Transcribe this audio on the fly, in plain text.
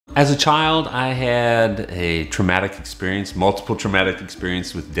As a child, I had a traumatic experience, multiple traumatic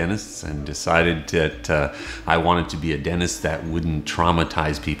experience with dentists, and decided that I wanted to be a dentist that wouldn't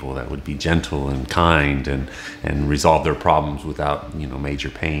traumatize people, that would be gentle and kind and resolve their problems without, major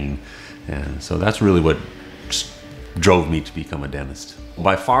pain. And so that's really what drove me to become a dentist.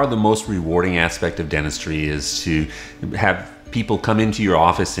 By far the most rewarding aspect of dentistry is to have people come into your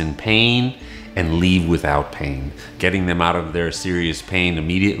office in pain and leave without pain. Getting them out of their serious pain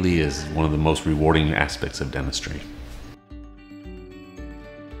immediately is one of the most rewarding aspects of dentistry.